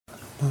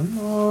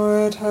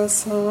Namo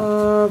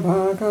tassa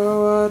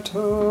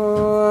bhagavato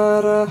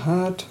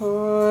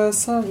arahato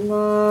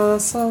samma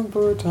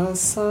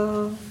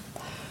sambuddhassa.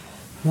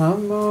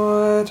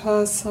 Namo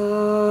tassa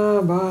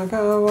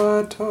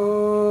bhagavato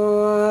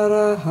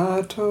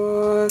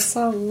arahato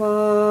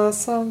samma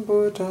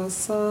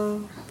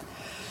sambuddhassa.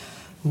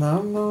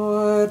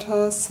 Namo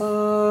tassa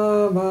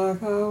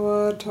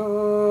bhagavato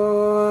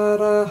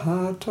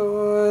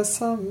arahato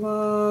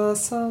samma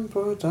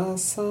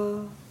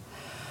sambuddhassa.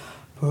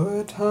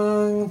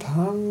 Buddhaṃ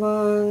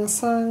Dhammāṃ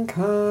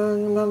Saṅghāṃ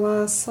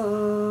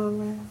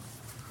Namasāmi.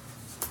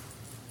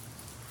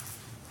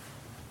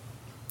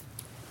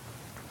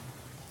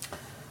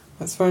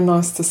 It's very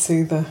nice to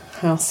see the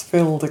house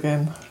filled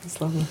again. It's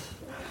lovely.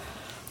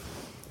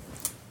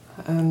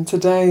 And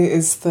today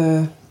is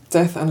the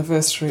death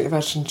anniversary of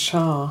Ajahn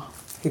Chah.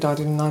 He died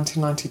in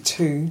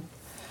 1992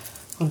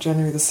 on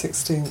January the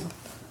 16th.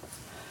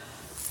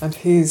 And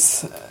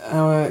he's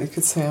our, you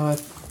could say, our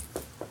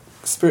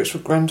spiritual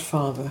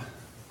grandfather.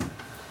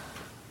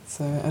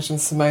 So Ajahn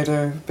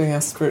Sumedho being our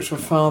spiritual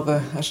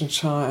father, Ajahn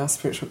Chah our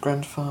spiritual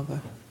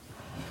grandfather.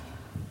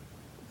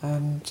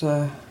 And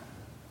so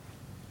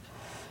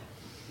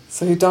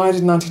he died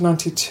in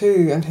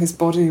 1992, and his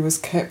body was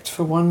kept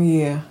for 1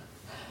 year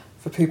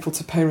for people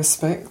to pay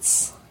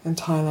respects in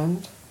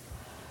Thailand,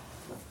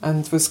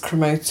 and was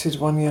cremated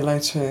 1 year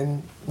later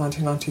in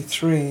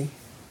 1993.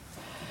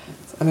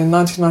 And in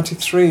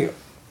 1993,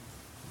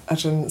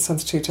 Ajahn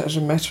Santacita,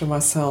 Ajahn Metta and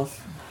myself,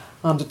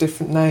 under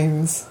different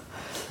names,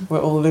 were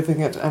all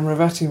living at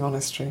Amaravati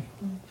Monastery.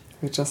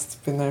 We'd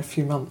just been there a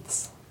few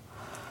months.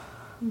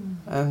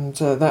 And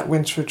that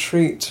winter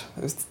retreat,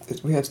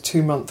 we had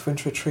 2-month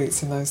winter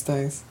retreats in those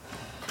days.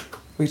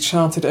 We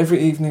chanted, every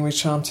evening we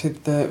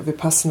chanted the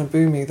Vipassana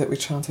Bhumi that we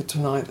chanted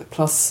tonight,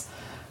 plus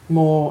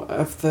more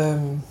of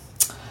the,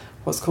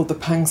 what's called the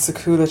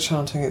Pangsakula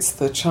chanting. It's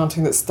the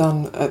chanting that's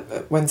done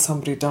when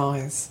somebody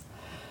dies.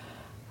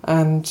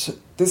 And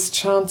this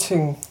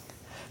chanting,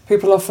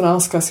 people often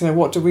ask us,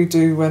 what do we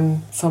do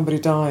when somebody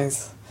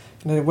dies?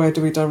 Where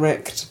do we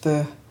direct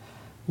the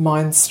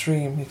mind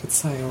stream, you could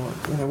say, or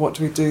what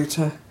do we do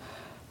to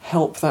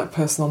help that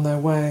person on their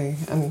way?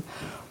 And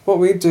what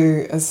we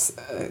do as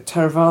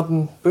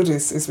Theravadan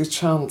Buddhists is we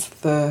chant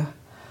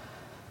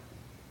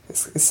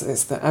it's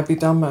the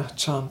Abhidhamma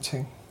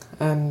chanting,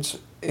 and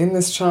in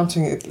this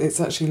chanting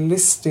it's actually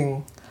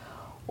listing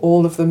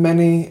all of the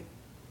many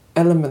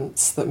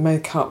elements that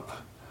make up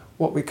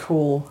what we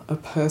call a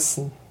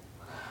person,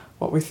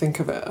 what we think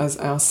of it as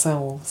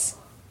ourselves.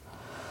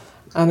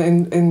 And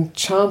in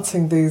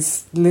chanting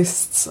these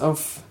lists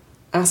of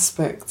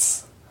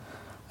aspects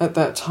at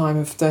that time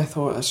of death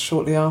or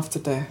shortly after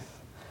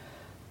death,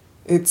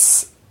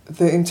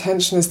 the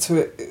intention is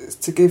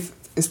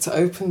to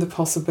open the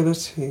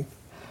possibility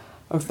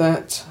of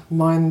that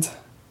mind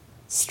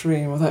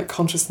stream or that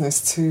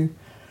consciousness to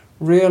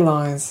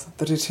realise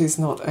that it is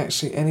not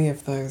actually any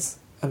of those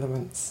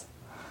elements,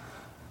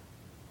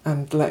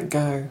 and let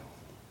go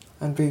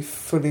and be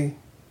fully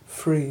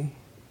free.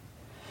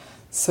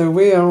 So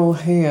we are all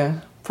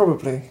here,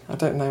 probably, I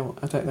don't know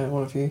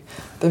all of you,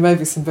 there may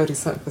be some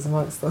bodhisattvas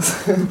amongst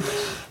us,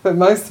 but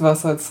most of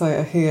us, I'd say,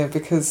 are here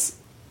because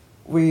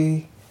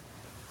we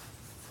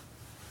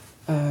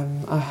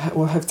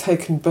have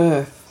taken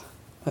birth,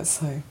 let's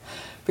say,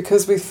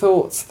 because we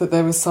thought that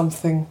there was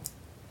something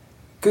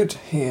good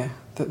here,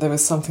 that there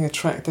was something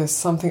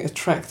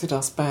attracted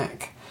us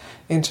back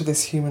into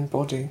this human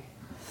body,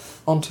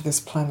 onto this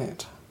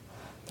planet.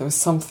 There was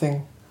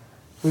something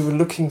we were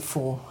looking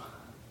for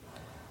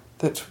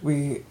that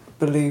we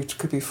believed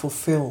could be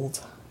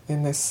fulfilled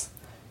in this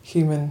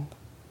human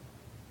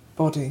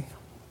body.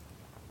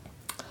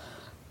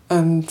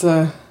 And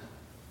I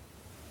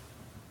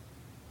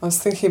was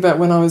thinking about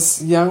when I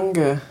was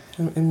younger,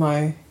 in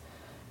my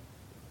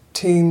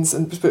teens,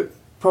 but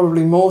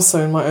probably more so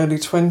in my early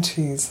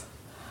 20s,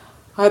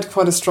 I had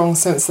quite a strong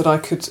sense that I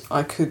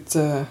could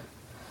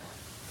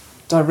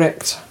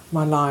direct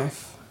my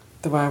life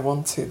the way I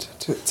wanted,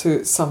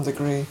 to some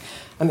degree,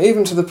 and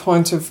even to the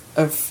point of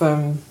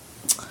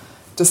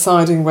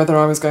deciding whether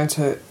I was going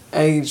to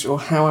age or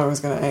how I was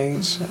going to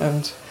age,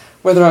 and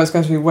whether I was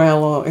going to be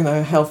well or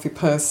a healthy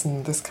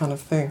person, this kind of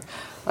thing.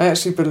 I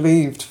actually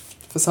believed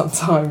for some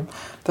time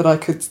that I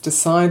could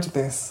decide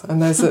this.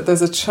 And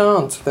there's a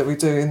chant that we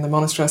do in the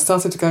monastery. I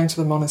started going to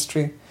the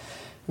monastery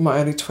in my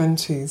early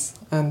 20s,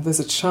 and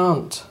there's a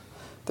chant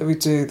that we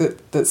do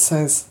that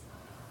says,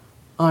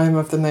 "I am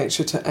of the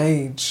nature to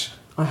age.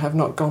 I have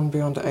not gone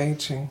beyond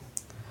aging.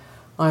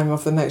 I am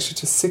of the nature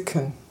to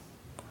sicken.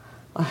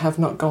 I have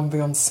not gone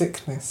beyond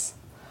sickness.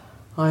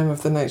 I am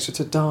of the nature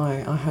to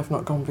die. I have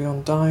not gone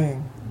beyond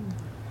dying."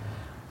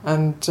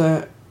 And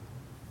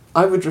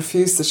I would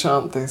refuse to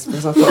chant this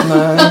because I thought,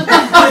 no,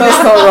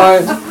 that's not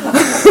right.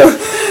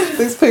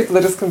 These people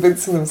are just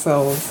convincing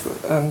themselves.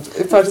 And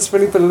if I just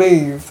really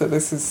believe that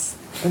this is,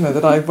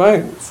 that I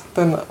won't,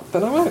 then I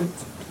won't.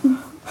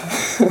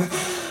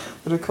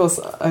 But of course,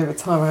 over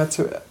time, I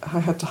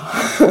had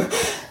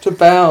to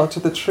bow to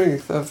the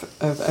truth of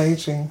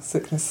aging,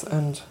 sickness,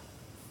 and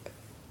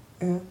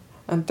Yeah,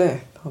 and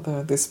death,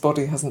 although this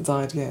body hasn't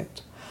died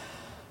yet.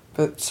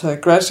 But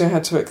gradually I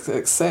had to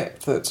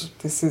accept that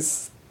this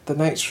is the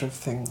nature of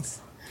things,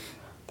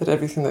 that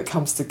everything that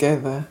comes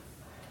together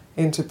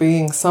into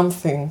being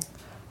something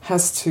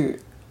has to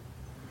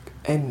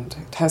end,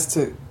 it has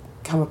to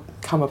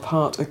come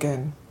apart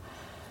again.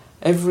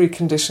 Every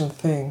conditioned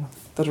thing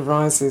that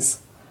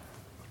arises,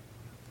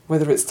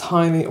 whether it's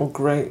tiny or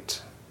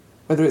great,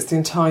 whether it's the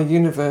entire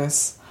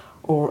universe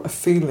or a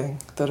feeling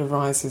that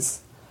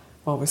arises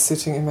while we're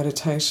sitting in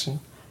meditation,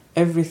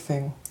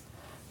 everything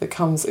that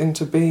comes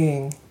into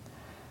being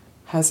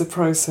has a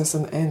process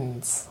and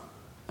ends,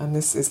 and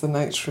this is the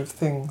nature of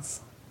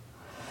things.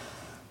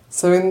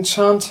 So in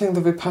chanting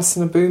the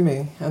Vipassana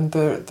Bhumi and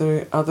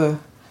the other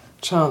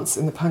chants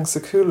in the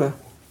Pangsakula,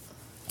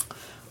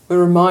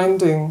 we're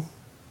reminding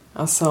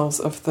ourselves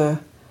of the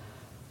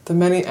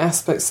many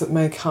aspects that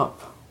make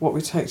up what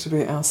we take to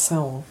be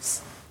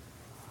ourselves.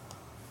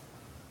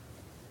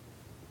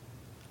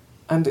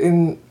 And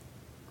in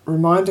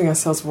reminding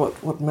ourselves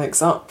what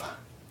makes up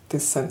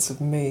this sense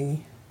of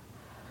me,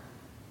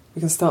 we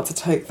can start to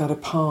take that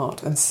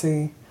apart and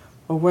see,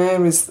 well, where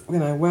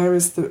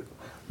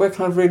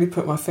can I really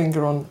put my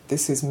finger on,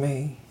 this is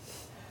me,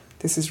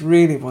 this is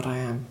really what I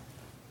am.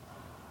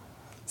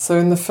 So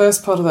in the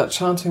first part of that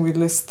chanting we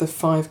list the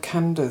 5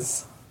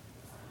 khandas,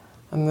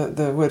 and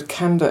the word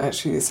khanda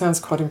actually, it sounds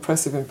quite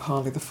impressive in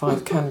Pali, the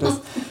 5 khandas,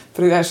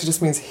 but it actually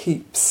just means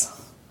heaps.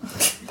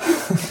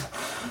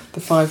 The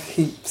 5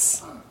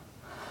 heaps.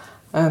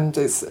 And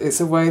it's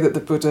a way that the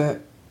Buddha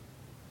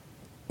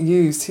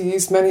used. He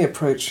used many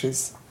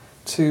approaches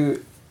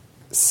to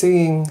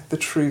seeing the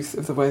truth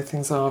of the way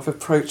things are, of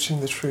approaching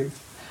the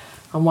truth.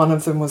 And one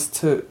of them was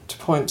to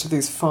point to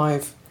these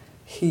 5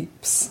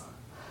 heaps,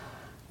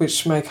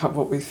 which make up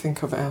what we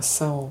think of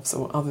ourselves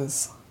or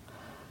others.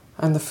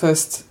 And the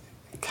first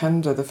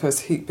khanda, the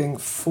first heap, being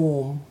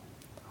form.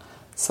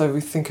 So we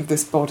think of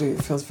this body,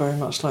 it feels very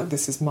much like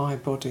this is my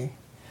body.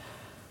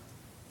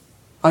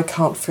 I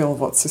can't feel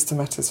what Sister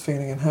Metta's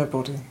feeling in her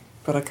body,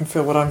 but I can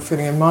feel what I'm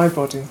feeling in my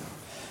body.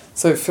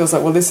 So it feels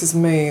like, well, this is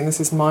me and this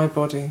is my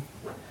body.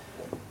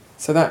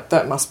 So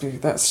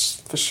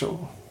that's for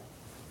sure.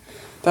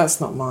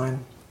 That's not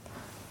mine.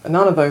 And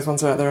none of those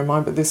ones are out there are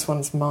mine, but this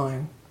one's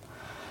mine.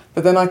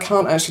 But then I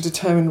can't actually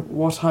determine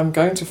what I'm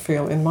going to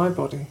feel in my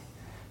body.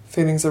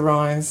 Feelings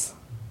arise,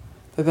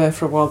 they're there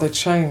for a while, they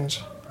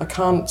change. I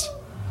can't,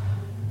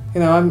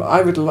 I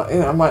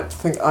might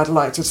think I'd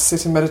like to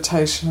sit in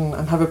meditation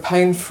and have a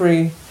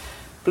pain-free,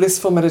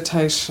 blissful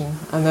meditation,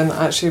 and then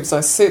actually as I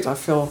sit I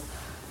feel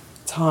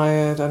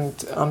tired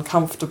and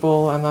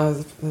uncomfortable,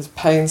 and there's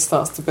pain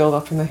starts to build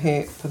up in the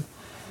hip. And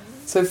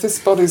so if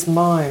this body's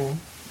mine,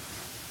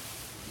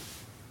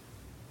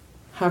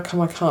 how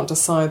come I can't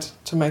decide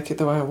to make it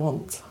the way I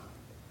want?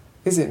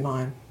 Is it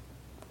mine?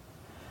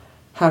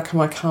 How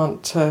come I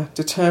couldn't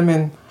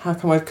determine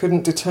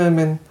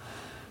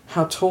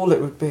how tall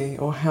it would be,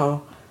 or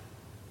how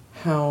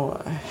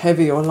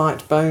heavy or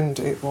light boned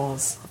it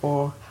was,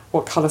 or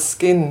what colour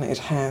skin it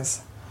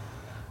has,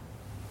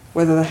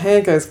 whether the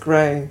hair goes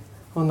grey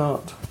or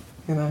not,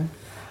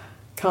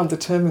 can't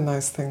determine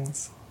those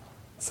things.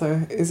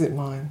 So is it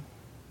mine?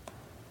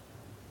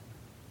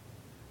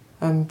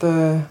 And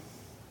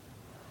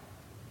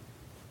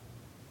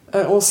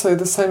also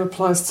the same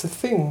applies to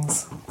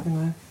things,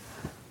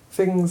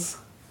 Things,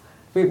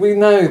 we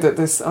know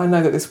that I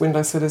know that this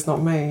windowsill is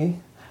not me,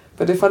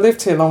 but if I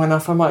lived here long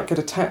enough I might get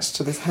attached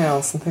to this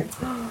house and think,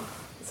 oh,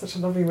 it's such a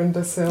lovely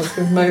windowsill, it's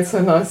been made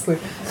so nicely.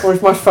 Or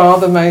if my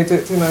father made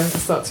it,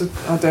 start to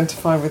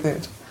identify with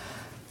it.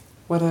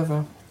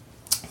 Whatever.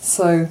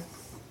 So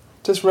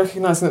just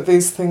recognising that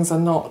these things are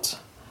not,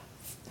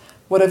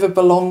 whatever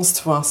belongs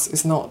to us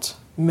is not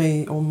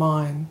me or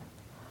mine,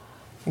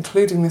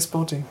 including this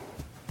body.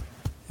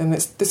 And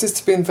this is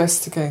to be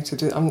investigated.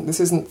 This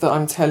isn't that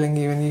I'm telling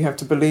you and you have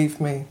to believe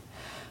me,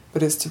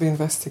 but it's to be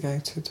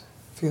investigated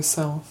for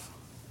yourself.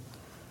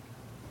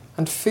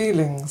 And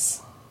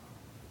feelings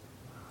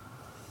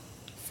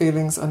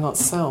are not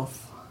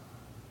self.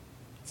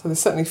 So they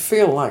certainly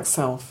feel like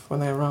self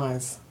when they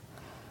arise.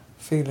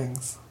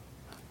 Feelings,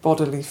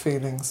 bodily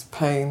feelings,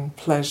 pain,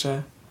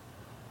 pleasure,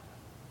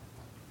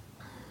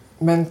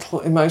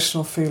 mental,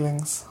 emotional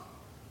feelings.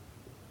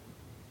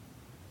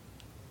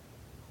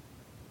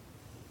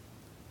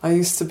 I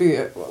used to be,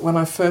 when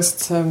I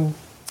first came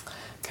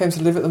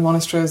to live at the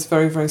monastery, I was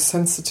very, very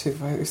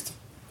sensitive. I used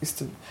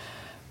to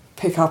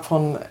pick up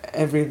on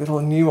every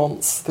little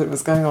nuance that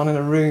was going on in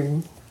a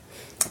room,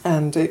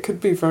 and it could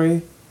be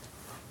very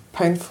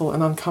painful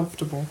and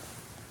uncomfortable.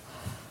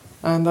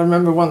 And I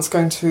remember once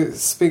going to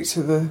speak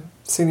to the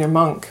senior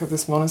monk of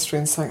this monastery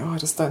and saying, I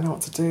just don't know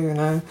what to do,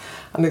 and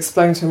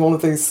explaining to him all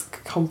of these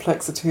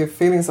complexity of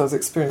feelings I was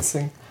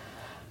experiencing.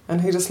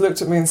 And he just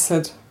looked at me and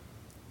said,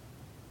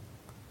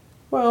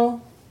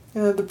 well,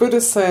 the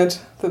Buddha said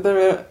that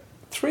there are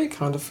 3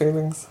 kinds of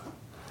feelings.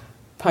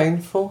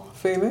 Painful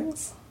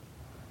feelings,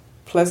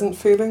 pleasant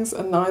feelings,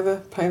 and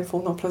neither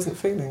painful nor pleasant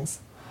feelings.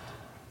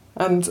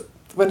 And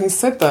when he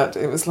said that,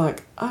 it was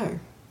like, oh,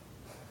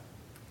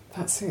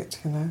 That's it,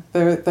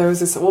 There is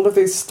this, all of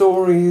these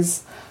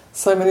stories,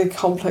 so many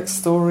complex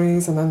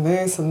stories, and then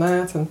this and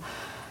that,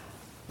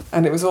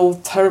 and it was all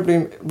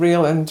terribly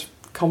real and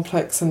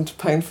complex and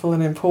painful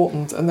and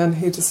important. And then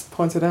he just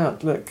pointed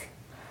out, look,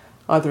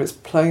 either it's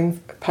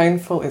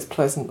painful, it's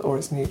pleasant, or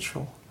it's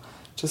neutral.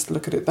 Just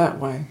look at it that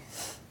way.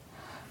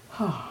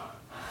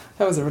 That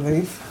was a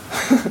relief.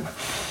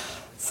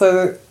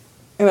 So,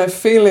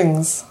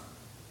 feelings,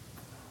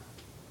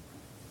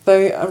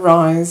 they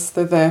arise,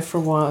 they're there for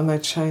a while, and they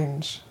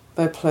change.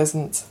 They're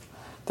pleasant,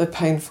 they're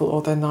painful,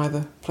 or they're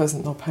neither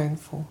pleasant nor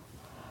painful.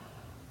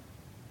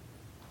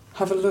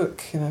 Have a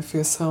look, for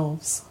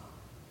yourselves.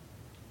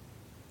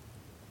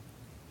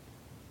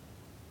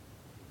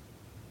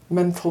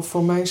 Mental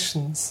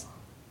formations.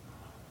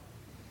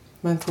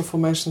 Mental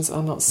formations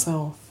are not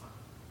self.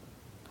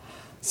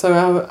 So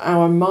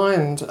our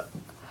mind,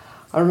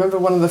 I remember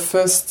one of the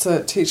first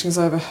teachings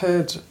I ever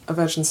heard of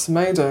Ajahn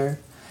Sumedho,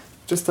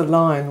 just a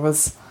line,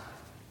 was,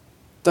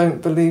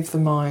 don't believe the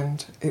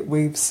mind, it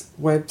weaves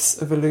webs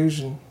of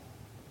illusion.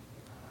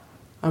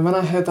 And when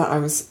I heard that,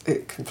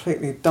 it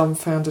completely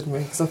dumbfounded me,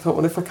 because I thought,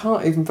 well, if I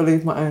can't even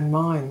believe my own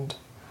mind,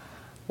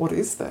 what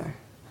is there?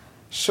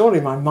 Surely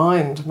my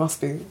mind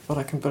must be what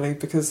I can believe,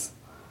 because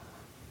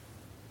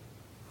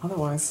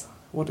otherwise,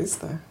 what is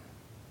there?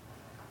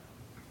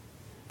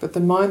 But the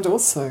mind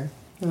also,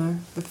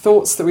 the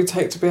thoughts that we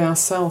take to be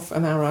ourself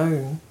and our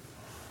own,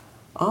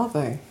 are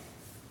they?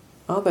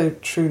 Are they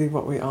truly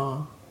what we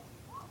are?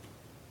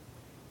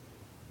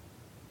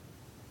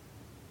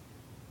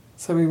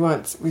 So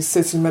we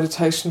sit in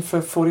meditation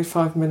for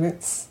 45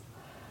 minutes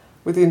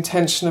with the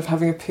intention of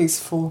having a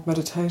peaceful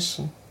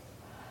meditation.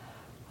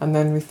 And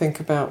then we think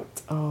about,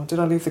 did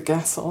I leave the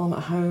gas on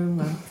at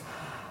home?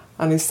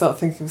 And you start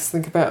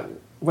think about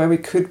where we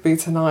could be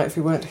tonight if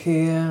we weren't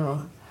here,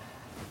 or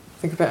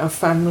think about our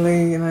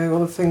family, all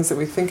the things that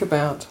we think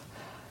about.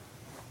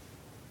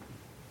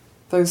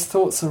 Those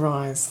thoughts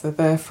arise, they're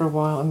there for a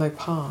while and they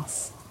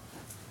pass.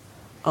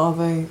 Are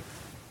they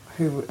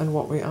who and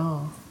what we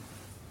are?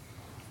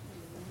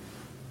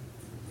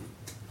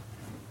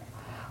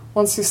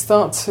 Once you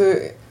start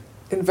to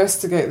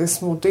investigate this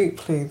more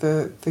deeply,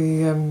 the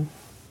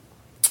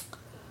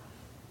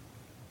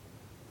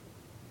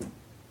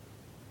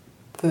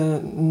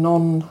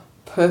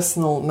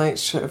non-personal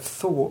nature of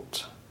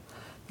thought,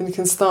 then you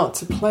can start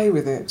to play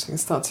with it. You can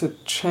start to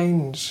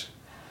change,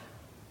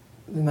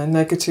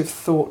 negative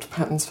thought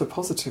patterns for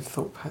positive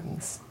thought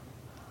patterns,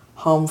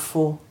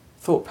 harmful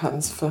thought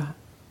patterns for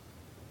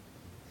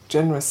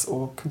generous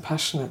or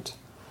compassionate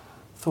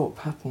thought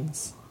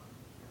patterns.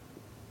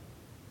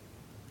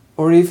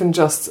 Or even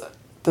just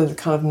the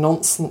kind of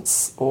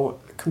nonsense or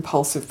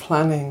compulsive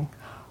planning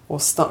or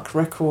stuck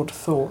record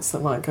thoughts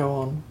that might go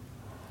on.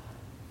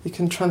 You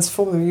can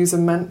transform them, use a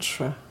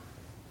mantra.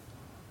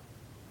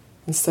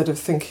 Instead of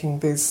thinking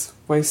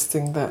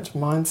wasting that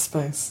mind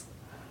space,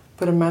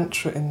 put a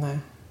mantra in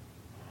there.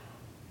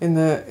 In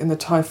the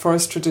Thai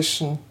forest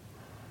tradition,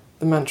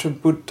 the mantra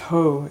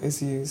Buddho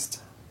is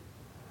used.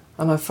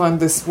 And I find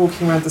this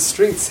walking around the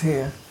streets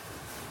here,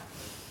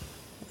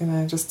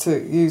 just to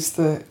use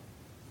the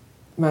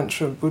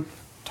mantra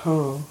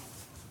Buddho,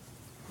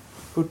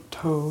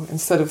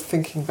 instead of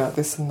thinking about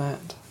this and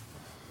that.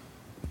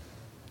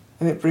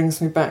 And it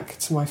brings me back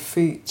to my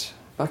feet,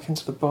 back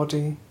into the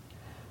body,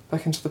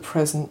 back into the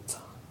present.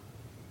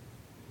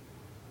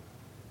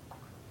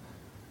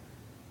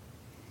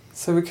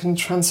 So we can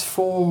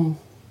transform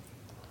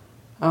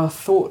our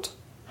thought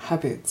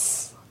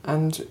habits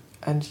and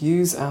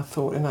use our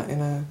thought in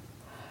a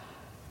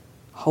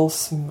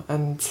wholesome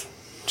and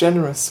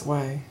generous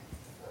way.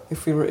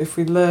 If we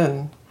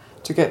learn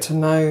to get to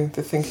know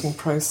the thinking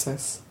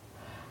process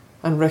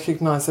and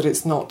recognise that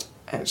it's not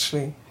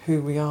actually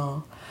who we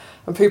are.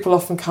 And people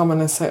often come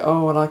and they say,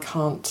 oh, well, I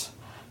can't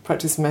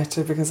practice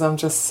metta because I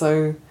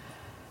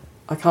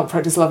can't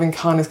practice loving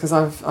kindness because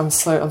I'm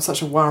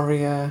such a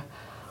worrier,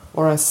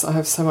 or I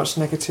have so much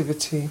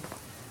negativity.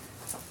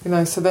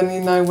 So then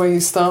you know where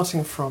you're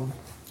starting from.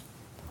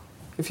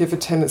 If you have a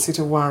tendency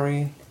to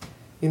worry,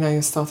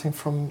 you're starting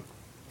from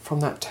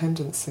that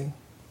tendency.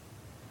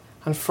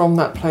 And from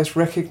that place,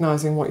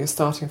 recognising what you're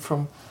starting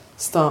from,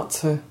 start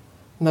to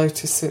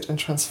notice it and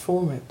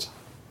transform it.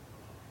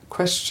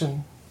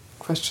 Question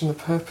the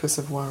purpose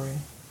of worry,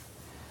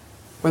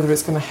 whether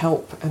it's going to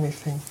help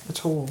anything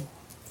at all.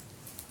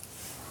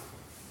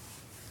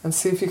 And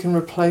see if you can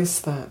replace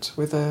that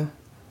with an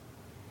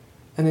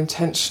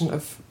intention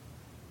of,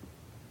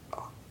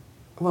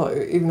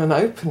 even an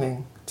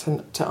opening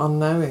to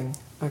unknowing.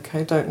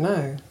 Okay, don't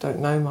know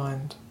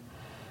mind.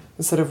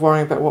 Instead of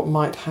worrying about what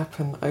might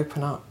happen,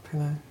 open up,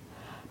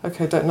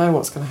 Okay, don't know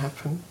what's going to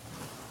happen,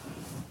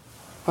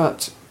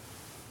 but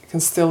you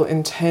can still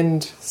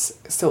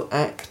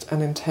act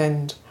and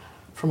intend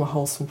from a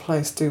wholesome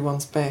place, do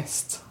one's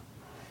best.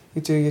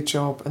 You do your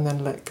job and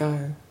then let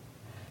go.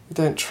 You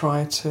don't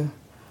try to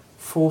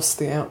force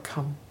the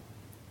outcome.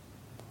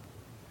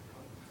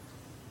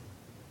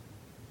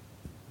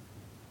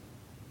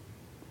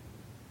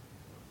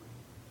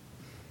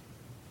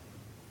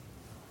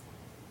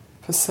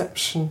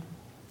 perception.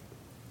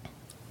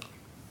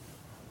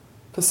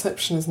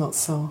 Perception is not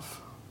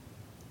self.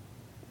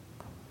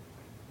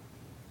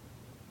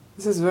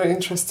 This is very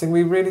interesting.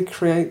 We really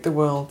create the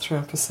world through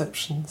our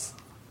perceptions.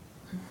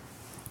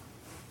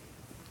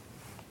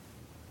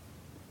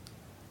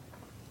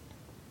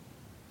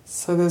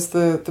 So there's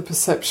the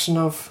perception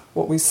of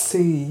what we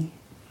see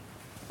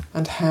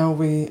and how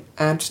we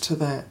add to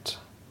that.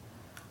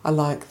 I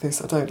like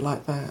this, I don't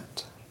like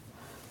that.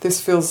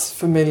 This feels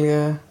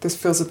familiar, this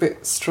feels a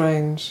bit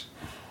strange.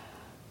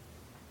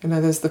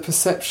 There's the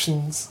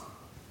perceptions.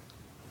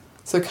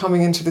 So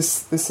coming into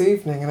this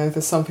evening,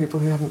 there's some people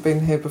who haven't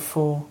been here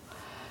before.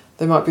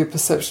 There might be a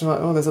perception like,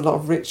 oh, there's a lot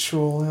of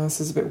ritual, this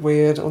is a bit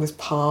weird, all this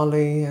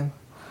Pali. And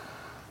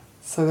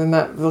so then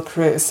that will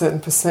create a certain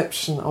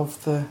perception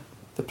of the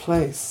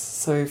place.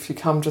 So if you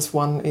come just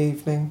one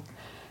evening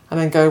and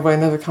then go away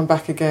and never come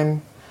back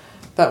again,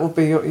 that will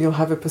be, you'll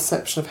have a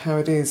perception of how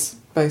it is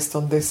based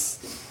on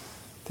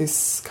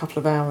this couple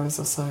of hours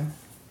or so.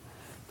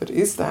 But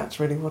is that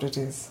really what it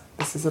is?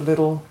 This is a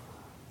little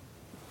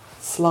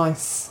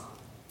slice.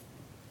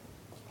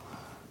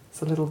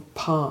 It's a little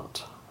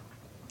part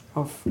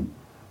of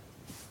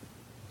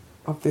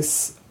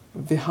this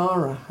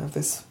Vihara, of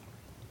this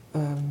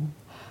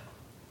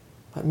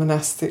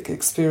monastic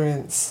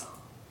experience.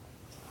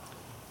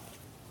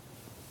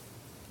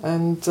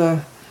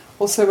 And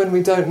also when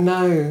we don't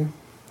know,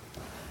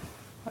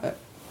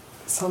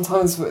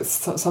 sometimes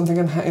something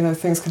can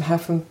things can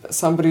happen.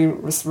 Somebody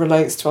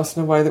relates to us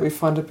in a way that we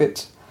find a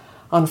bit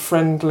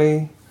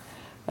unfriendly,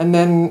 and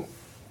then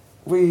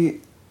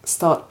we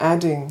start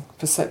adding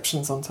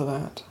perceptions onto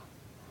that.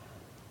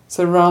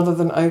 So rather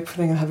than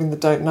opening and having the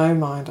don't know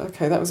mind,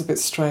 okay, that was a bit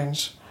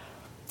strange,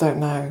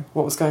 don't know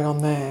what was going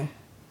on there,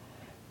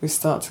 we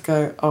start to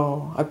go,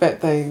 oh, I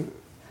bet they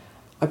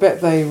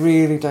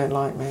really don't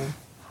like me.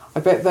 I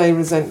bet they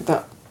resent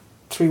that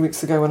 3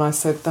 weeks ago when I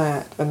said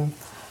that. And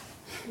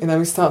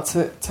we start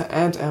to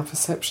add our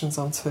perceptions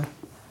onto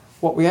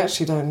what we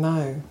actually don't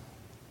know.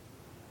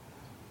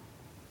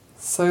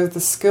 So the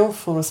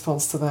skillful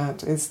response to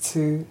that is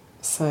to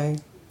say,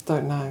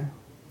 don't know.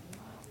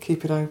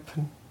 Keep it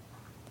open.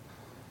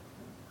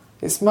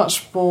 It's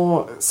much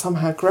more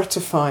somehow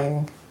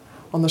gratifying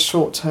on the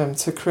short term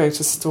to create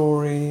a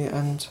story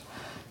and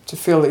to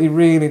feel that you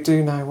really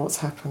do know what's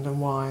happened and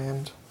why,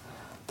 and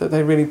that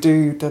they really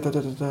do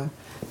da-da-da-da-da.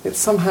 It's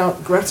somehow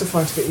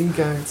gratifying to the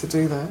ego to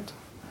do that.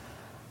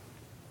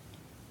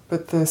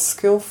 But the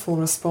skillful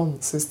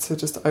response is to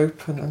just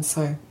open and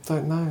say,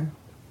 don't know.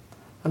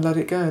 And let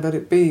it go, let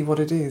it be what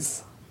it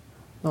is,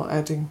 not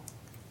adding.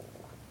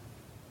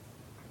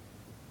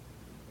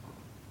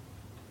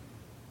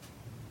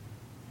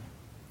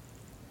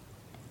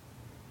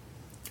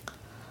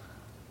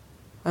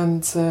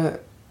 And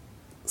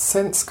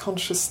sense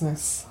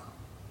consciousness.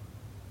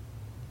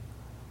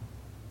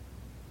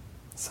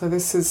 So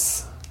this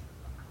is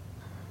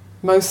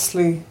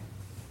mostly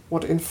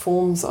what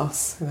informs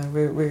us.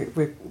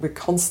 We're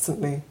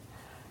constantly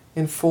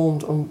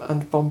informed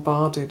and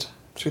bombarded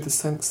through the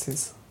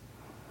senses,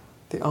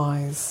 the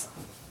eyes,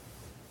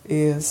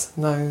 ears,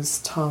 nose,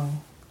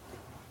 tongue,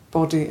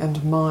 body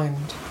and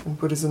mind. In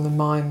Buddhism, the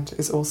mind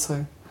is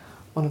also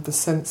one of the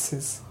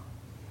senses.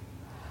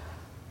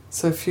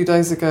 So a few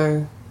days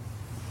ago,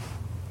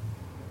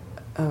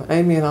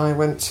 Amy and I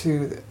went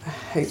to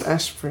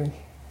Haight-Ashbury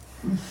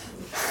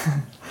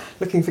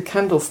looking for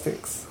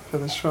candlesticks for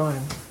the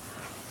shrine.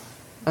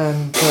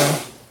 And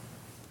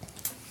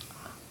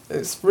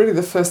it's really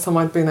the first time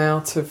I'd been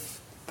out of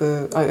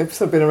I've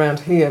sort of been around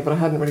here, but I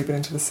hadn't really been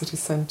into the city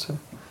centre.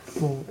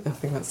 Well, I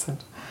think that's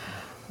centre.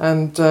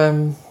 And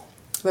there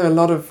are a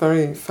lot of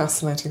very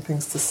fascinating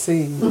things to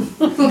see.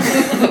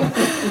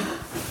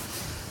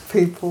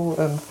 People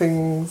and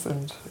things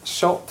and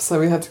shops. So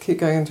we had to keep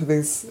going into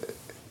these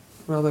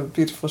rather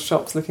beautiful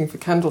shops looking for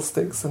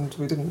candlesticks, and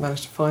we didn't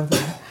manage to find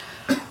them.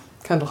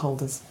 Candle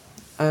holders.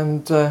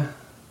 And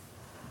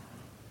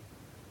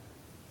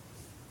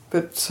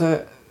but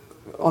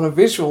on a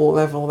visual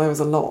level there was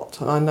a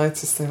lot, and I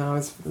noticed I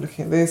was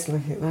looking at this and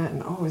looking at that,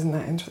 and oh, isn't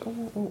that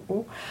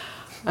interesting,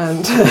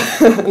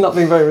 and not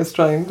being very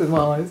restrained in my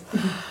eyes.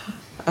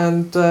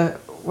 And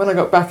when I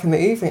got back in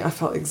the evening I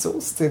felt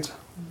exhausted,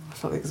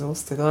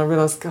 and I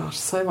realised, gosh,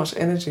 so much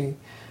energy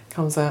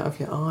comes out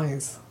of your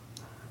eyes.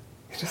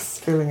 You're just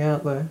spilling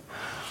out there.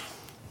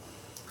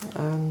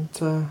 And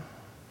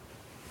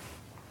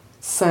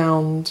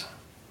sound.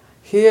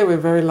 Here we're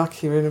very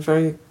lucky, we're in a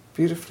very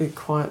beautifully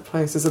quiet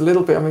place. There's a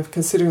little bit,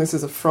 considering this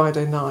is a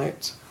Friday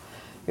night,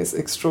 it's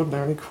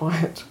extraordinarily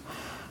quiet.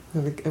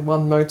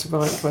 One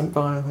motorbike went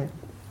by, I think.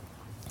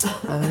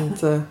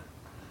 And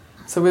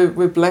so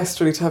we're blessed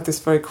really to have this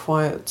very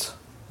quiet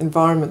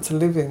environment to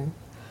live in.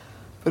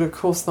 But of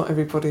course not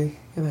everybody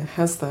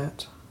has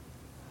that.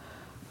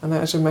 And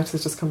Ajahn Mehta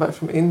has just come back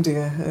from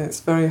India, and it's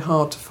very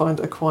hard to find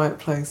a quiet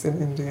place in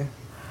India.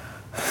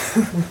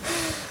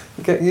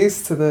 You get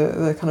used to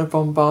the kind of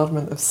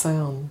bombardment of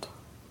sound.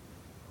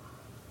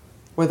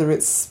 Whether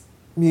it's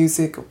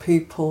music or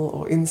people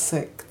or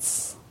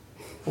insects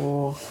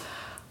or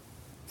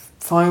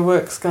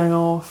fireworks going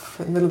off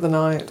in the middle of the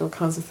night, all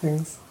kinds of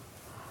things.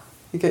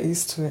 You get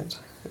used to it.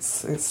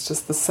 It's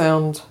just the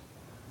sound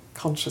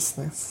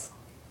consciousness.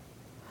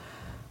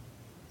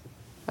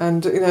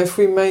 And if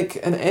we make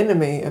an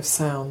enemy of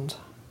sound,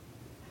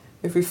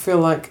 if we feel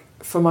like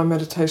for my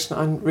meditation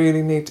I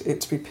really need it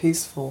to be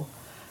peaceful,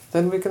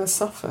 then we're going to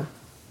suffer.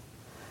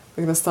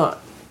 We're going to start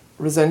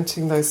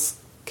resenting those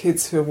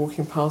kids who are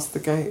walking past the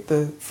gate,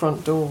 the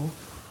front door.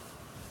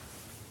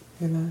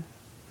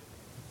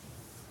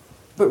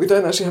 But we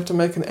don't actually have to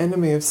make an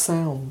enemy of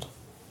sound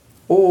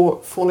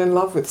or fall in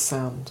love with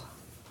sound.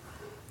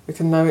 We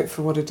can know it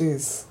for what it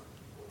is.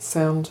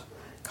 Sound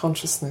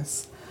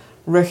consciousness.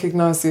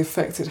 Recognise the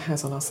effect it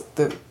has on us.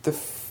 The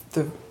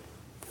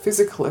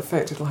physical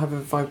effect, it'll have a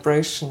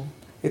vibration.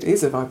 It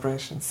is a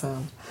vibration,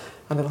 sound.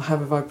 And it'll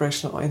have a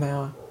vibration in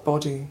our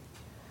body,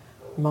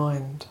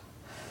 mind.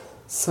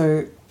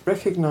 So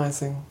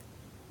recognising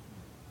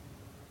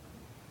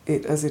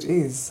it as it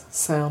is,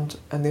 sound,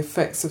 and the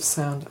effects of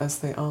sound as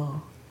they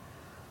are.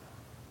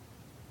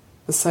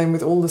 The same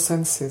with all the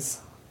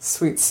senses,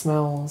 sweet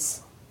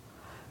smells.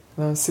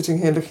 I'm sitting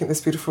here looking at this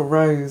beautiful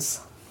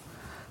rose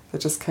that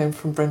just came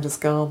from Brenda's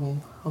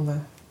garden on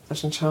the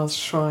Legend Child's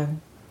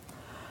shrine.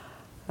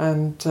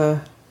 And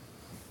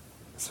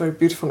it's very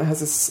beautiful, and it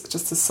has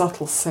just a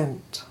subtle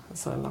scent.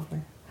 It's so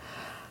lovely.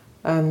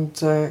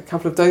 And a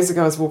couple of days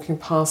ago I was walking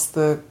past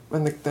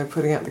when they're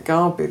putting out the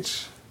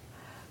garbage,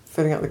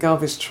 filling out the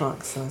garbage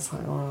trucks, so I was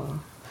like,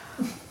 oh,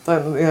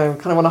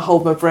 kind of want to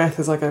hold my breath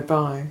as I go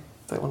by.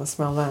 Don't want to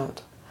smell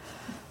that.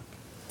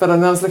 But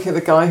then I was looking at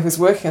the guy who was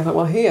working. I thought,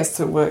 well, he has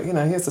to work. He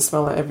has to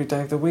smell that every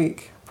day of the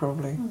week,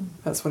 probably.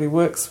 That's what he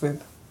works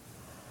with.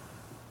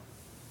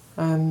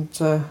 And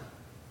so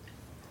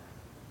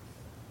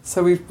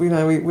we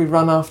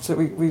run after.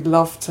 We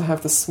love to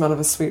have the smell of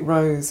a sweet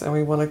rose, and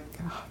we want to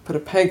put a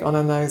peg on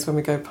our nose when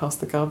we go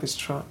past the garbage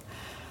truck.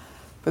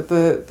 But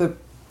the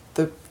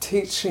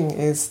teaching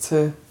is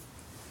to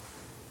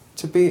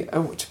be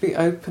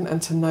open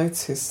and to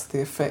notice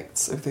the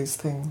effects of these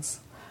things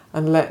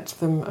and let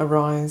them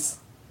arise,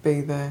 be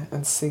there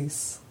and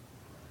cease.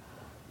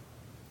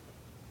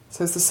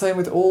 So it's the same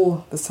with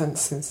all the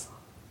senses.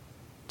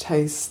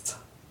 Taste,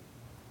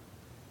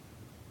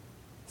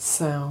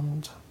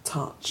 sound,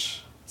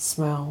 touch,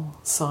 smell,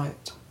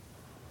 sight,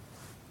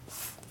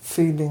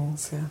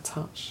 feelings,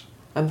 touch,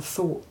 and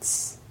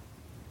thoughts.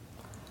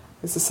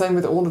 It's the same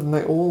with all of them.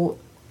 They all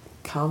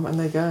come and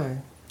they go.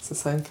 It's the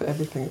same for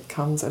everything. It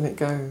comes and it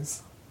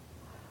goes.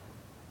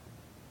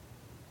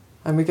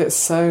 And we get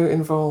so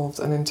involved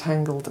and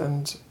entangled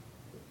and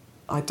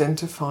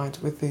identified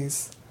with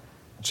these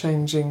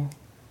changing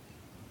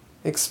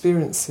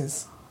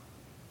experiences.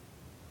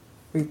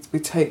 We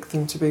take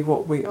them to be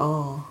what we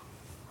are,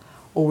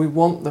 or we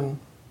want them.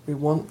 We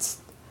want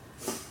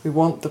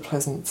the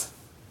pleasant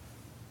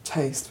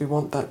taste. We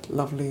want that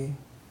lovely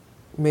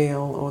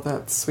meal, or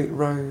that sweet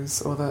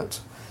rose, or that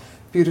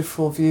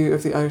beautiful view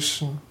of the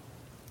ocean.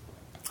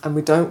 And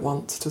we don't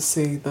want to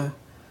see the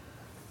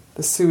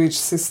sewage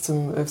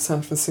system of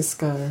San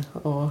Francisco,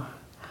 or,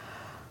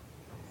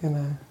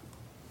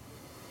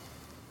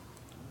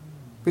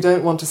 we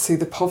don't want to see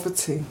the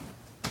poverty.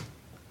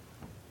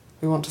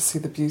 We want to see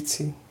the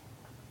beauty.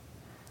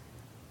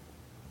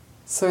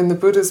 So in the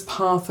Buddha's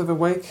path of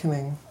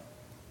awakening,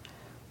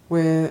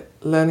 we're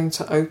learning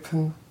to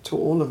open to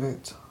all of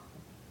it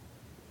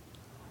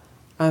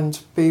and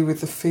be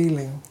with the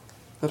feeling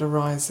that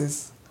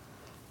arises.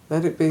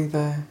 Let it be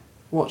there.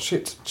 Watch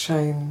it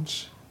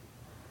change.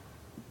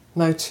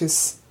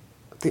 Notice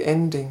the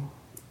ending.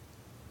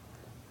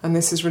 And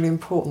this is really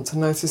important, to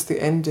notice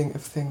the ending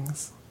of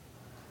things.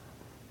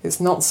 It's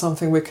not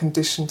something we're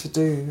conditioned to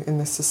do in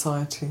this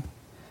society.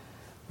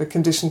 We're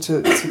conditioned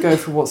to go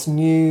for what's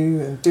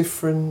new and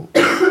different,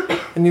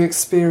 a new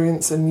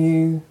experience, a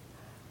new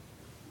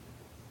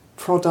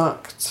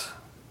product,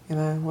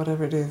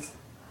 whatever it is.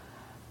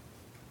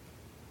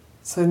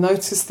 So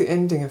notice the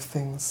ending of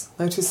things.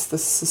 Notice the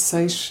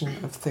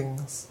cessation of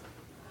things.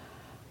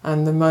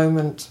 And the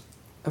moment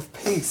of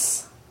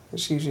peace,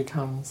 which usually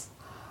comes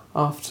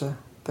after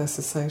their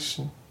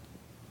cessation.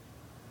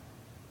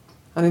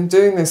 And in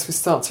doing this, we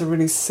start to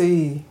really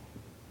see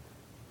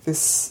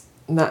this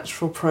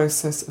natural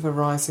process of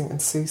arising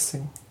and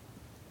ceasing.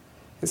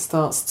 It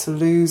starts to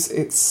lose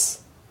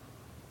its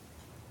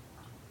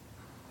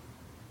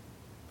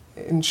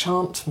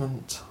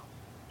enchantment.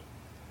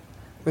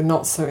 We're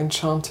not so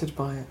enchanted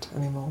by it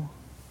anymore.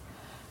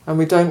 And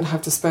we don't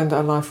have to spend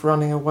our life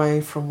running away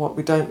from what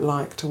we don't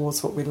like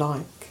towards what we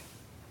like.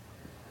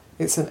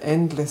 It's an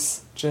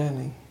endless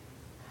journey.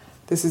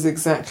 This is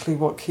exactly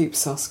what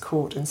keeps us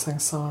caught in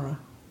samsara,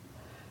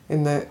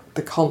 in the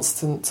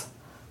constant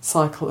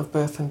cycle of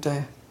birth and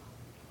death,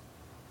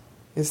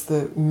 is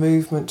the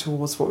movement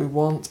towards what we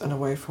want and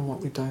away from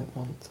what we don't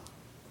want.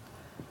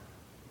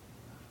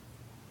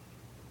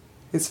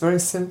 It's very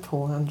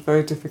simple and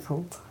very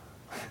difficult.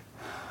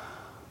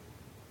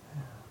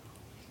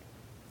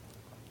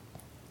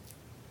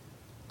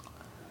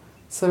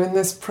 So in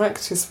this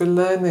practice we're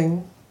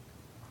learning,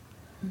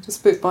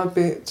 just bit by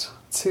bit,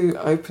 to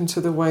open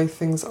to the way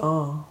things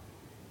are.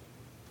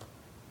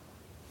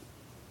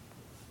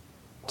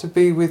 To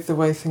be with the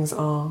way things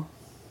are.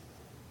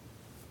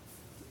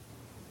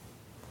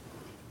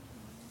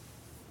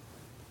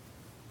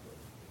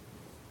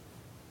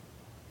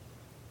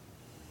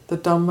 The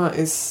Dhamma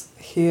is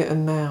here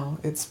and now,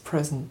 it's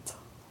present.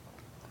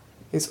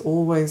 It's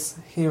always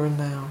here and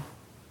now.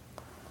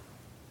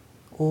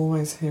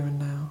 Always here and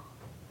now.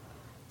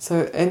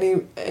 So at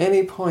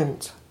any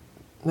point,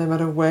 no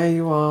matter where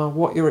you are,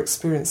 what you're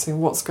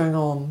experiencing, what's going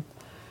on,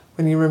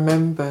 when you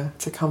remember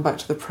to come back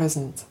to the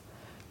present,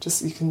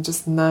 you can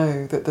just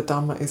know that the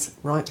Dhamma is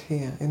right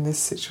here in this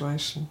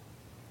situation.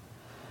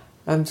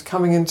 And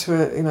coming into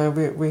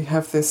it, we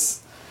have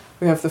this,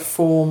 we have the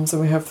forms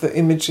and we have the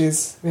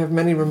images, we have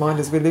many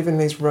reminders. We live in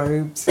these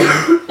robes,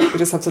 we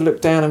just have to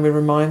look down and we're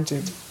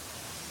reminded.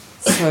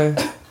 So,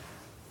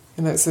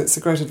 it's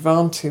a great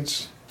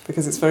advantage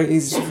because it's very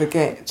easy to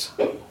forget.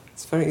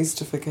 It's very easy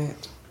to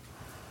forget.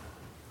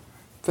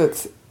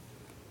 But,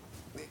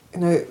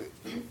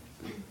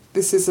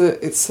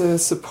 it's a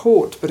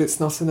support, but it's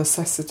not a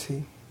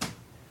necessity.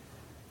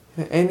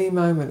 Any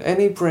moment,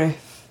 any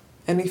breath,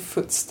 any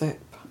footstep,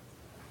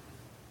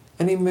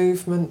 any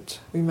movement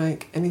we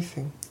make,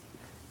 anything,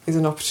 is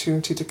an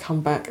opportunity to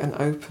come back and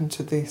open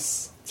to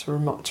this, to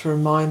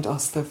remind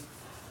us that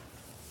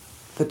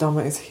the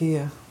Dhamma is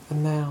here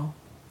and now,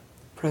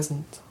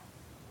 present.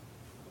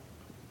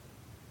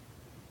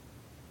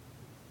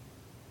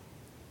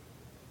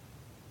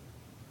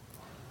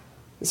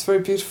 It's very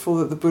beautiful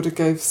that the Buddha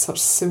gave such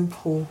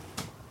simple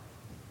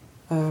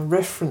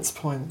reference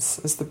points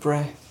as the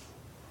breath,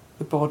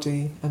 the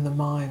body and the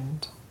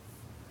mind,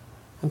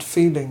 and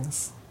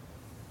feelings.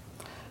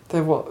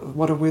 They're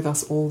what are with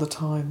us all the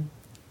time.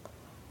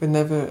 We're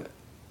never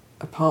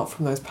apart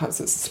from those. Perhaps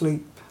it's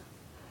sleep,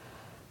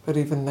 but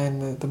even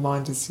then the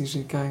mind is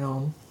usually going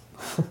on.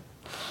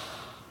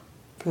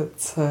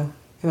 But,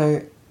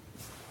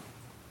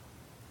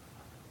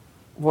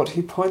 what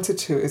he pointed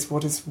to is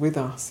what is with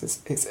us.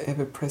 It's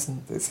ever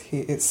present. It's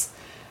here. It's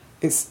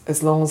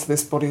as long as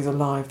this body is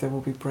alive, there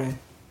will be breath.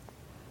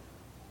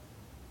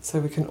 So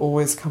we can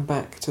always come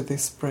back to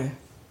this breath,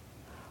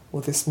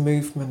 or this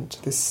movement,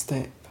 this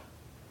step.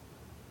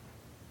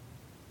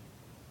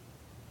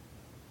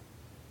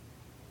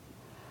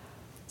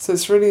 So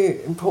it's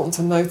really important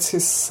to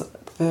notice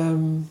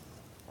the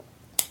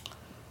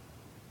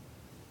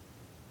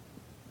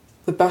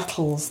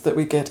battles that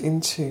we get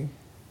into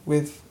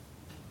with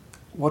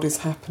what is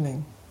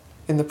happening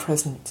in the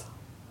present.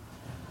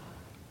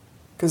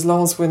 Because as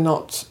long as we're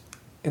not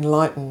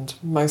enlightened,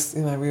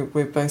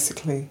 we're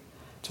basically,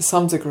 to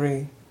some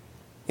degree,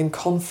 in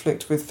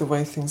conflict with the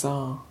way things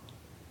are.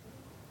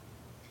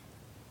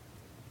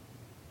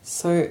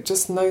 So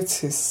just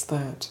notice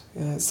that.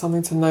 It's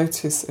something to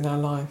notice in our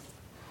life,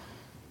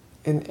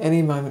 in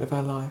any moment of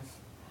our life.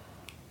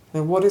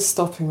 What is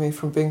stopping me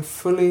from being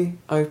fully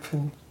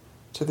open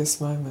to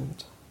this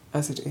moment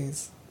as it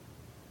is?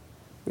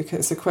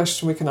 It's a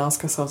question we can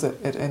ask ourselves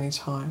at any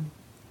time.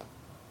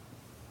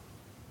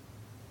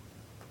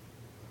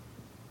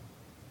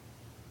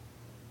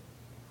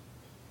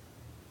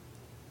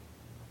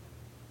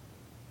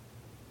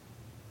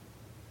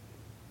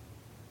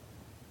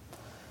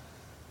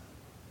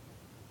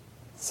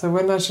 So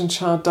when Ajahn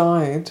Chah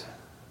died,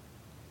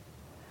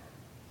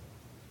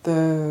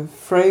 the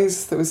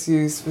phrase that was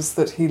used was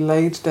that he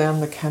laid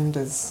down the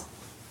Khandas.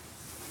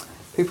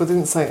 People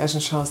didn't say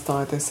Ajahn Chah's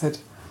died, they said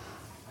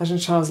Ajahn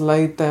Chah's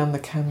laid down the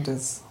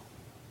Khandas.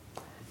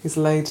 He's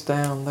laid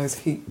down those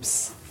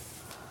heaps.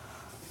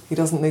 He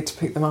doesn't need to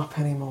pick them up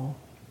anymore.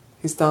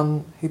 He'd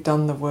done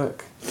the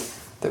work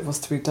that was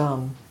to be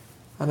done.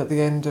 And at the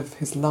end of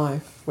his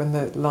life, when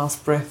the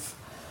last breath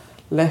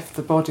left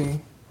the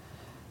body,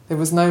 there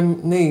was no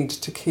need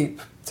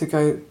to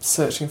go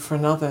searching for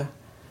another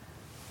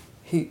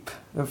heap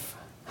of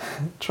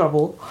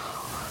trouble.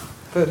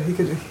 But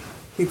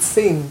he'd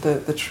seen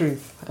the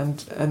truth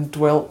and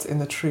dwelt in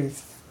the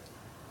truth.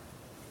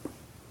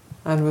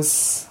 And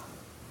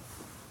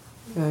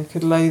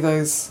could lay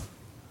those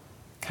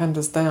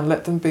Khandas down,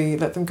 let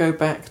them go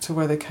back to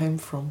where they came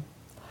from,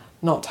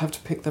 not have to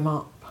pick them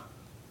up.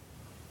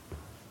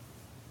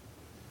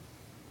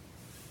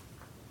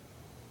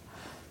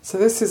 So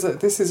this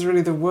is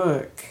really the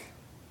work.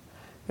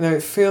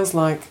 It feels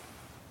like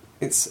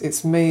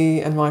it's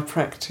me and my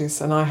practice,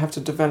 and I have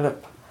to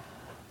develop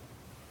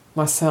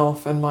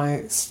myself and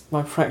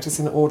my practice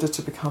in order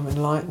to become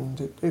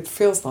enlightened. It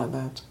feels like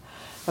that.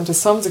 And to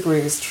some degree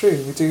it's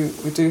true.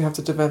 We do have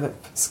to develop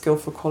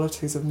skillful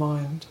qualities of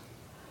mind.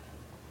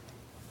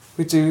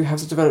 We do have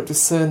to develop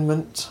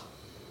discernment,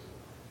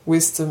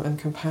 wisdom and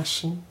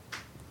compassion.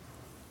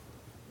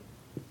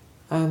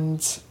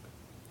 And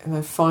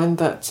find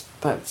that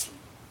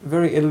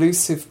very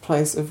elusive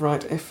place of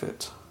right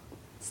effort.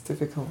 It's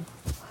difficult.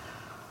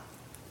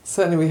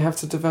 Certainly we have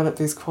to develop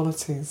these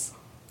qualities.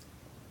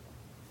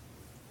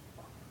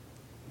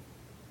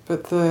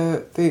 But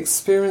the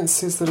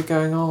experiences that are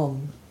going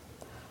on,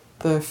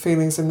 the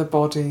feelings in the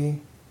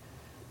body,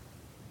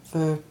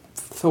 the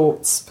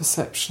thoughts,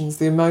 perceptions,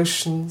 the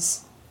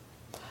emotions,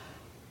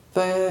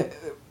 they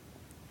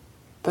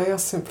are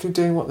simply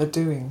doing what they're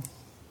doing.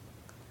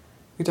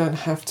 We don't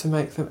have to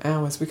make them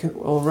ours. We can,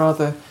 or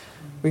rather,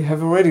 we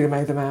have already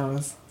made them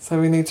ours. So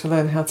we need to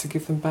learn how to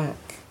give them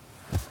back,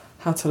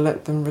 how to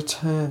let them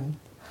return,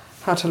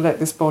 how to let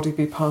this body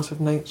be part of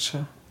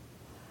nature,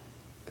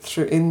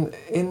 through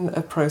in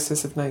a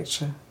process of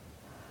nature,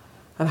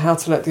 and how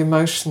to let the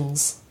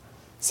emotions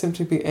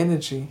simply be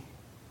energy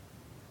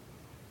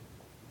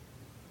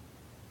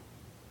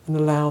and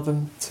allow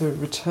them to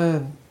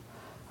return,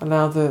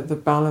 allow the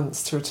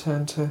balance to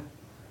return to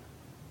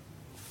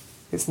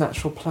its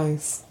natural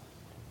place.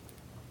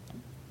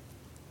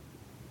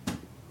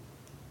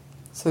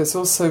 So it's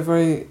also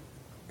very,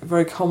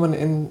 very common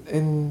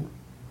in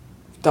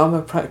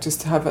Dhamma practice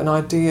to have an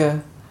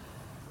idea.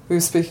 We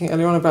were speaking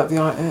earlier on about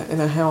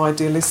how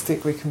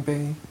idealistic we can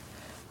be,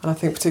 and I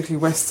think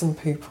particularly Western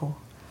people,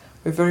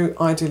 we're very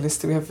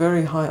idealistic. We have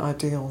very high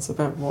ideals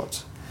about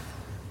what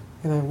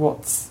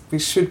we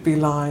should be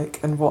like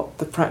and what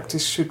the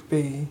practice should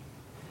be.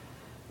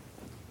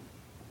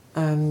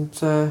 And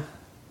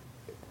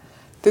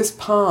this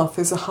path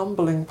is a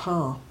humbling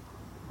path.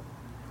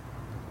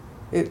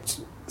 It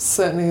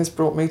certainly has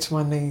brought me to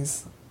my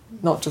knees,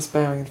 not just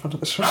bowing in front of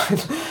the shrine,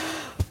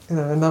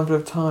 a number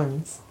of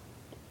times.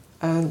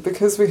 And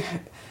because we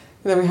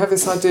have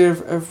this idea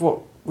of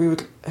who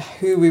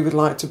we would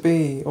like to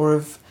be, or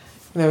of,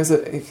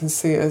 you can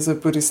see it as a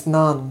Buddhist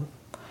nun,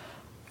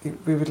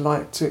 we would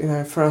like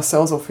to, for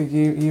ourselves or for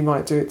you, you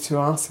might do it to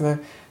us, we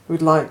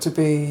would like to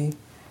be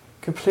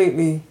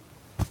completely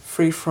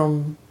free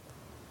from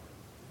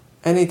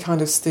any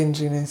kind of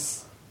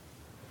stinginess,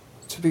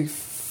 to be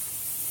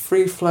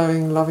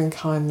free-flowing loving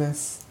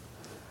kindness,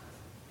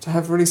 to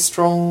have really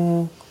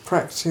strong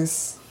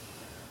practice,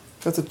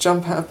 to have to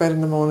jump out of bed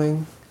in the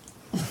morning.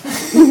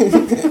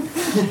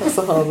 That's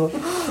a hard one.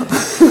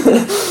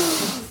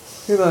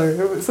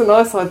 It's a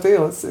nice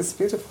ideal, it's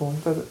beautiful,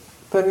 but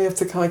then you have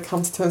to kind of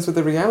come to terms with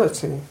the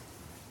reality,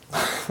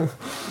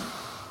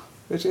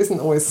 which isn't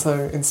always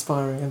so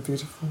inspiring and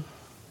beautiful.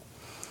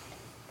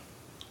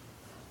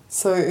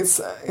 So it's,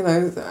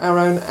 our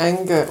own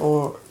anger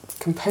or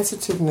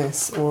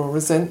competitiveness or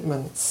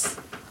resentments,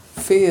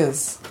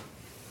 fears,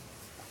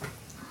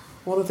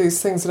 all of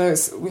these things,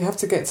 we have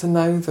to get to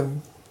know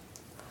them.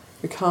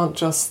 We can't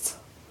just,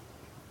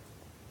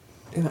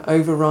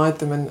 override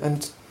them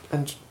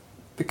and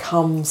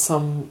become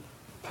some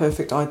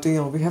perfect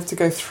ideal. We have to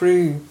go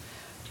through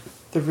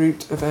the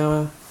route of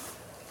our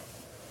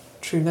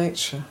true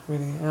nature,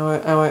 really.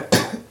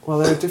 Well,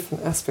 there are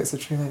different aspects of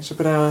true nature,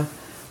 but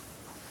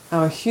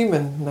our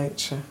human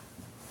nature.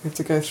 We have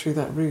to go through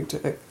that route,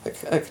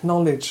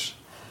 acknowledge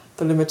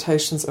the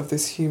limitations of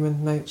this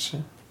human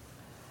nature.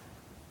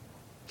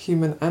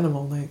 Human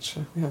animal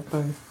nature, we have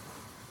both.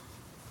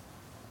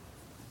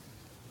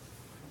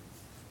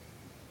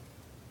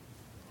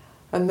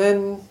 And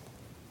then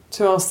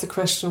to ask the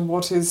question,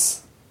 what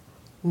is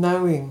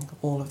knowing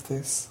all of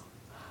this?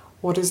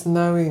 What is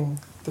knowing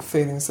the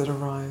feelings that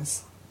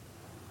arise?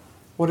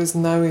 What is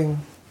knowing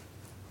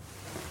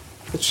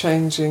the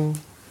changing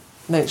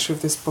nature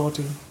of this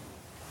body?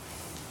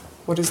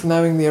 What is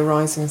knowing the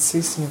arising and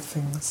ceasing of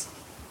things?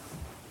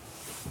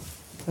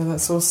 And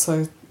that's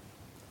also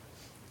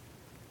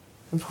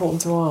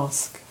important to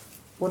ask.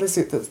 What is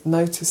it that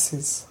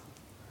notices?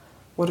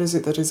 What is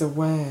it that is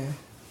aware?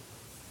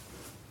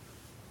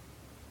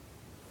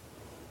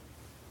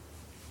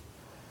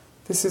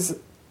 This is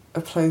a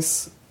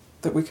place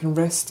that we can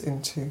rest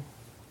into.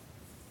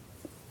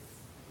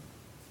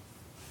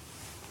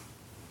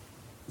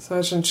 So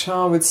Ajahn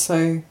Chah would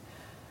say,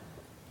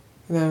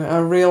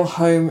 our real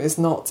home is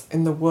not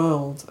in the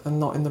world and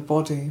not in the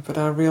body, but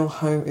our real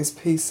home is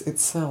peace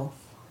itself.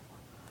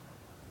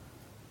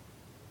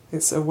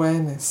 It's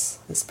awareness,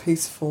 it's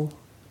peaceful,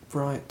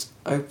 bright,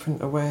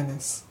 open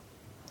awareness.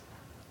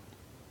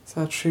 It's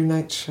our true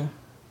nature.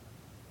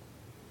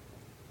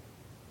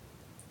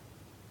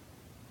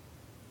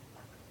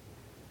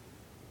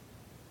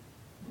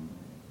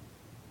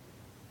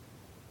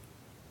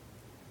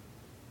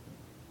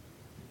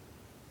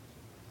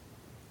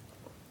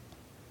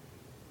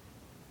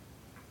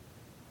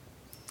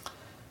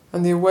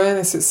 And the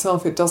awareness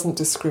itself, it doesn't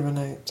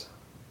discriminate.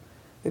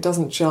 It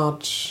doesn't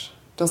judge,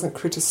 doesn't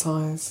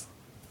criticise.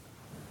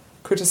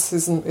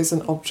 Criticism is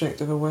an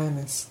object of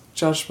awareness.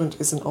 Judgment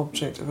is an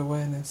object of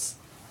awareness.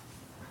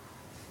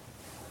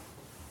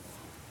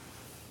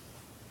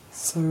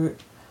 So,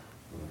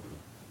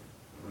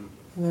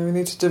 we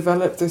need to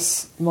develop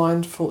this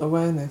mindful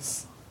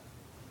awareness,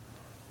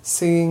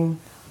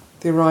 seeing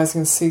the arising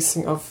and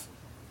ceasing of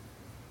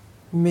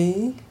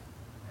me,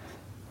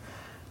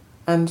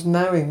 and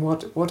knowing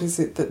what is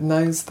it that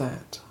knows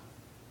that,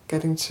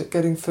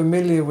 getting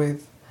familiar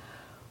with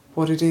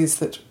what it is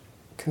that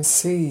can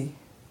see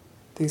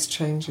these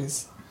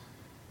changes,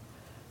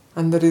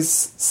 and that is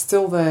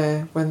still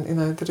there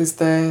that is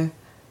there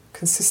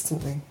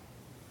consistently.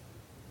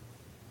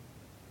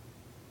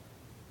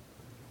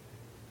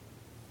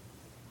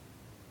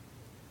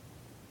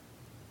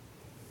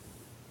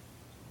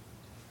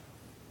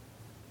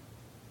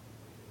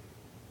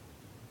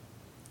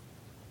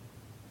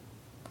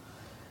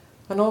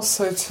 And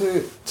also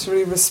to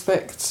really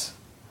respect.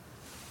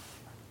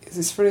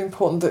 It's very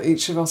important that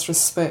each of us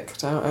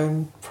respect our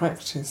own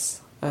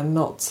practice and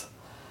not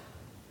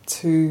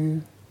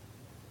to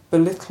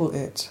belittle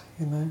it,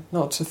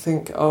 not to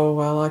think, oh,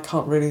 well, I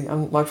can't really,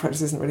 my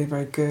practice isn't really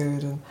very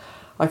good and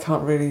I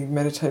can't really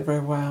meditate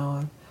very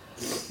well,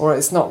 or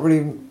it's not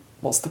really,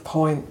 what's the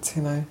point,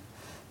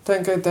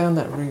 Don't go down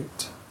that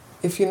route.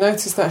 If you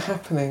notice that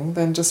happening,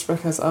 then just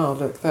recognise, oh,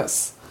 look,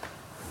 that's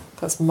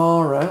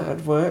Mara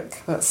at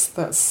work, that's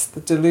the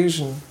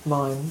delusion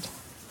mind.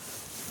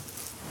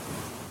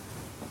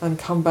 And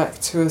come back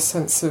to a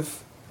sense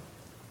of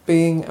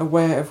being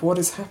aware of what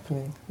is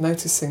happening,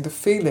 noticing the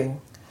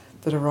feeling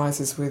that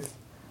arises with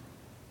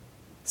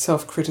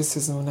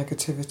self-criticism or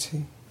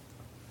negativity.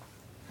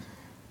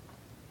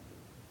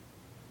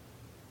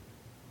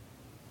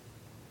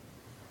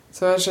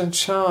 So Ajahn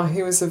Chah,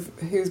 he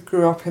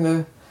grew up in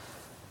a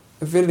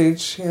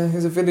village. He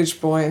was a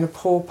village boy in a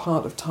poor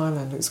part of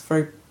Thailand. It was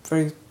very,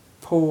 very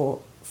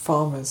poor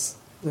farmers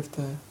lived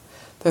there.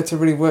 They had to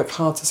really work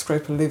hard to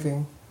scrape a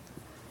living.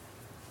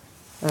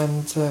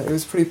 And it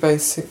was pretty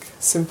basic,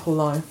 simple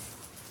life.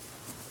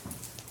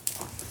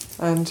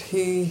 And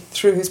he,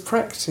 through his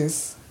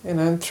practice,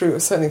 and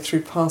certainly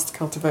through past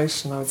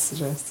cultivation, I would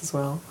suggest as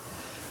well,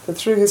 but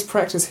through his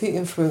practice he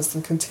influenced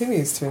and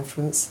continues to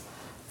influence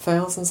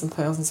thousands and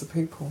thousands of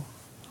people.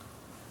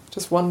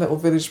 Just one little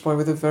village boy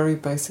with a very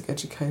basic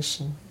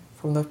education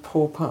from the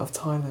poor part of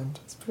Thailand.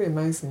 It's pretty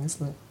amazing,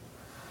 isn't it?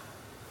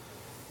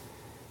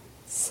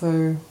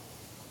 So,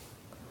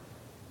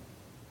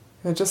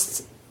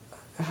 just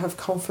have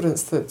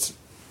confidence that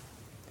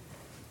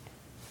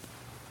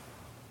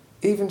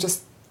even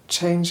just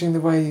changing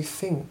the way you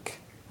think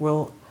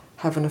will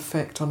have an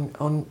effect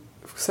on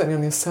certainly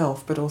on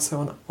yourself, but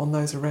also on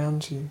those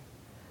around you.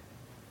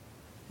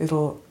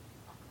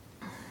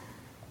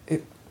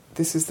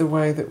 This is the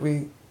way that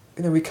we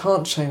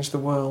can't change the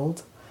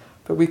world,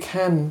 but we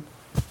can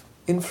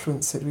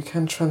influence it, we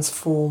can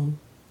transform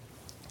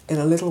in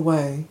a little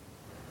way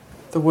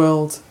the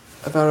world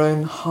of our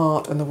own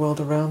heart and the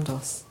world around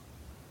us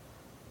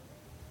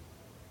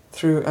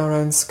through our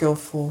own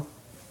skillful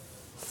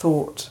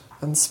thought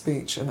and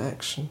speech and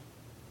action.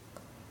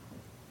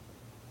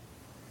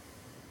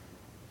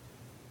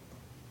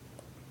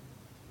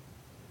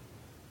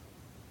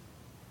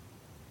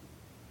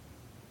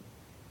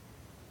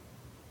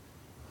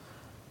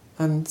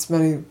 And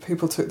many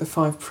people took the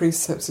 5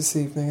 precepts this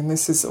evening, and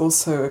this is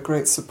also a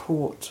great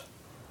support.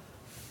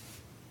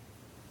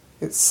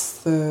 It's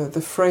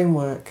the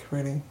framework,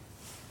 really,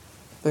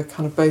 the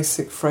kind of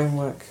basic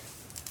framework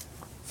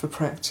for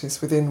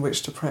practice, within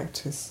which to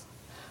practice.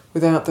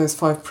 Without those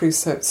 5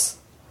 precepts,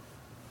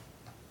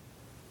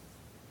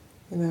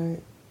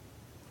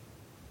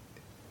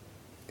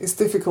 it's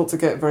difficult to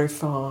get very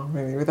far,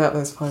 really, without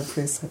those 5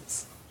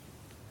 precepts.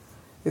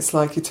 It's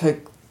like you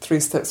take 3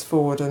 steps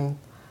forward and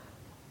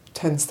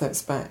 10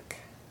 steps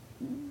back.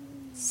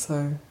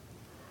 So,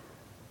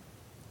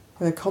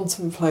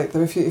 contemplate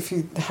them. If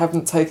you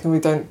haven't taken them,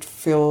 you don't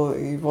feel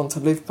you want to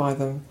live by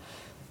them,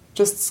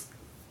 just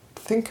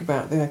think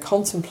about them,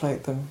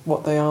 contemplate them,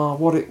 what they are,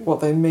 what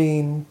they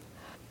mean,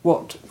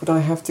 what would I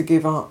have to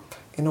give up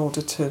in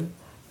order to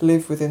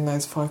live within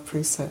those 5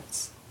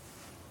 precepts.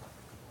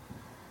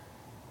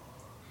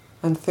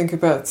 And think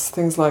about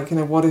things like,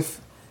 what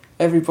if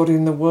everybody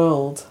in the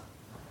world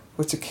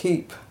were to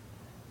keep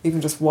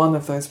even just one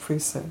of those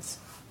precepts?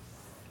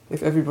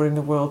 If everybody in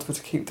the world were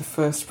to keep the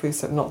first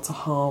precept, not to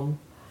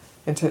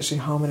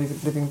intentionally harm any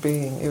living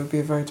being, it would be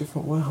a very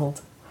different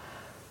world,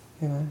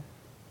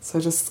 So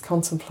just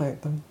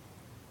contemplate them.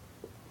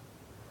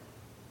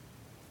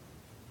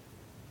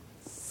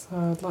 So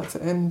I'd like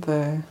to end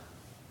there.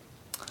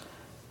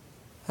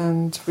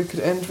 And we could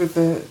end with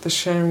the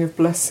sharing of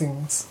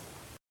blessings.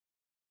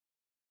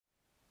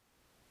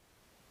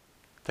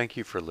 Thank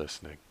you for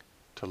listening.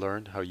 To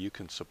learn how you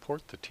can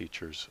support the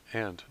teachers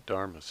and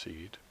Dharma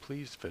Seed,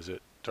 please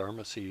visit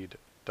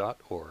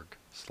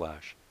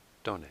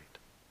dharmaseed.org/donate.